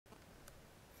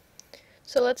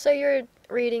So let's say you're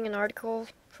reading an article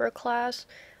for a class,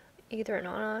 either an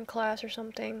online class or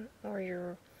something, or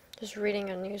you're just reading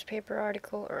a newspaper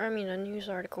article, or I mean a news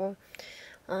article,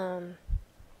 and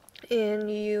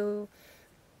you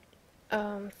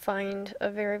find a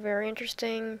very, very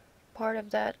interesting part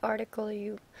of that article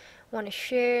you want to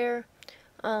share,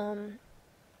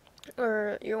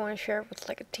 or you want to share it with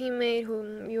like a teammate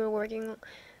whom you were working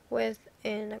with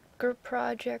in a group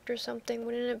project or something.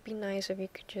 Wouldn't it be nice if you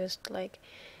could just like,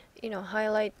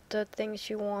 highlight the things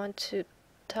you want to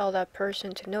tell that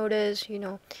person to notice,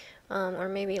 or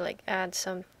maybe like add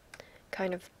some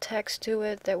kind of text to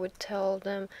it that would tell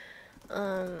them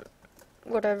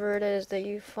whatever it is that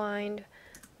you find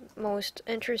most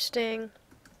interesting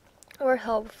or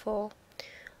helpful.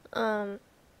 You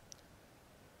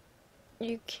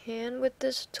can with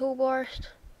this toolbar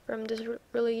from this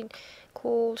really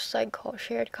cool site called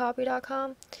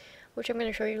sharedcopy.com, which I'm going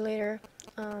to show you later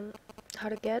how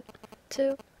to get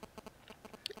to.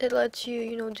 It lets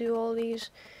you, do all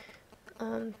these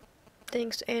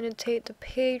things to annotate the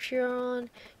page you're on. You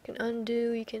can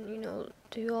undo, you can,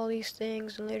 do all these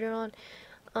things, and later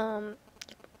on,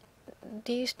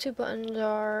 these two buttons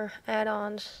are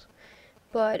add-ons,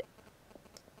 but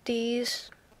these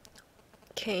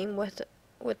came with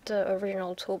the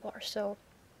original toolbar, so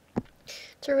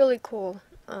it's a really cool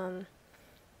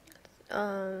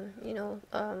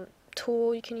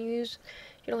tool you can use.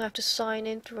 You don't have to sign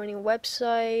in through any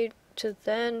website to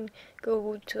then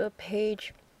go to a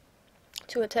page,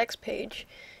 to a text page,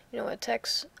 a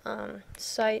text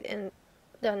site, and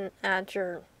then add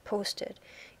your posted.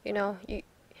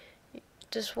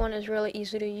 This one is really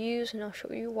easy to use, and I'll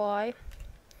show you why.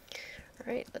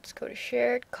 Alright, let's go to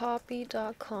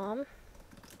sharedcopy.com,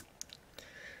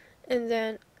 and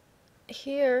then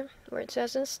here where it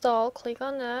says install, click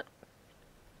on that.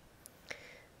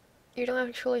 You don't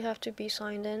actually have to be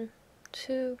signed in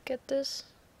to get this.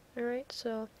 Alright,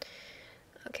 so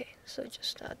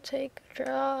just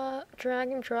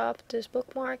drag and drop this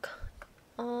bookmark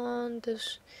on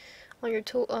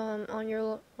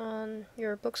your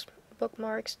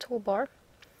bookmarks toolbar.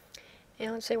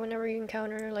 And let's say whenever you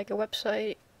encounter like a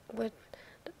website with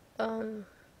long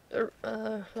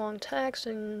text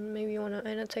and maybe you want to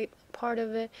annotate part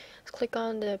of it, let's click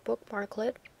on the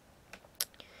bookmarklet,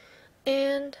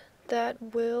 and that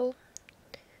will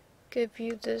give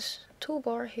you this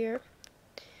toolbar here.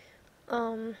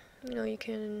 You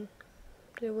can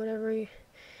do whatever you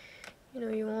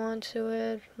want to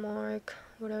it, mark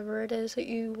whatever it is that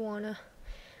you wanna,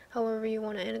 however you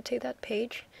wanna annotate that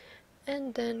page,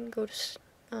 and then go to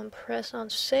press on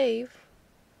save,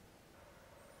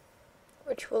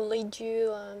 which will lead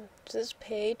you to this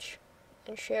page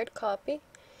in shared copy.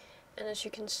 And as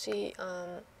you can see,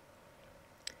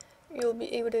 you'll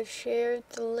be able to share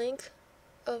the link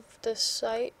of the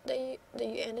site that you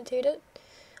annotated,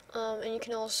 and you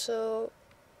can also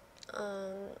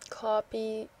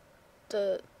copy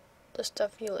the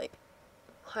stuff you like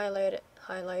highlight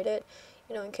it,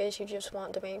 in case you just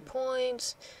want the main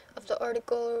points of the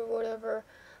article or whatever.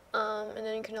 And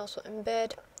then you can also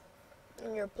embed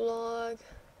in your blog.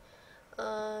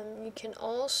 You can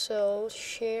also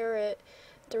share it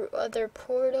through other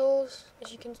portals,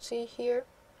 as you can see here.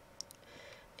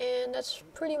 And that's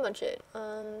pretty much it.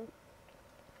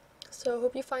 So I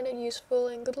hope you find it useful,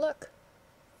 and good luck.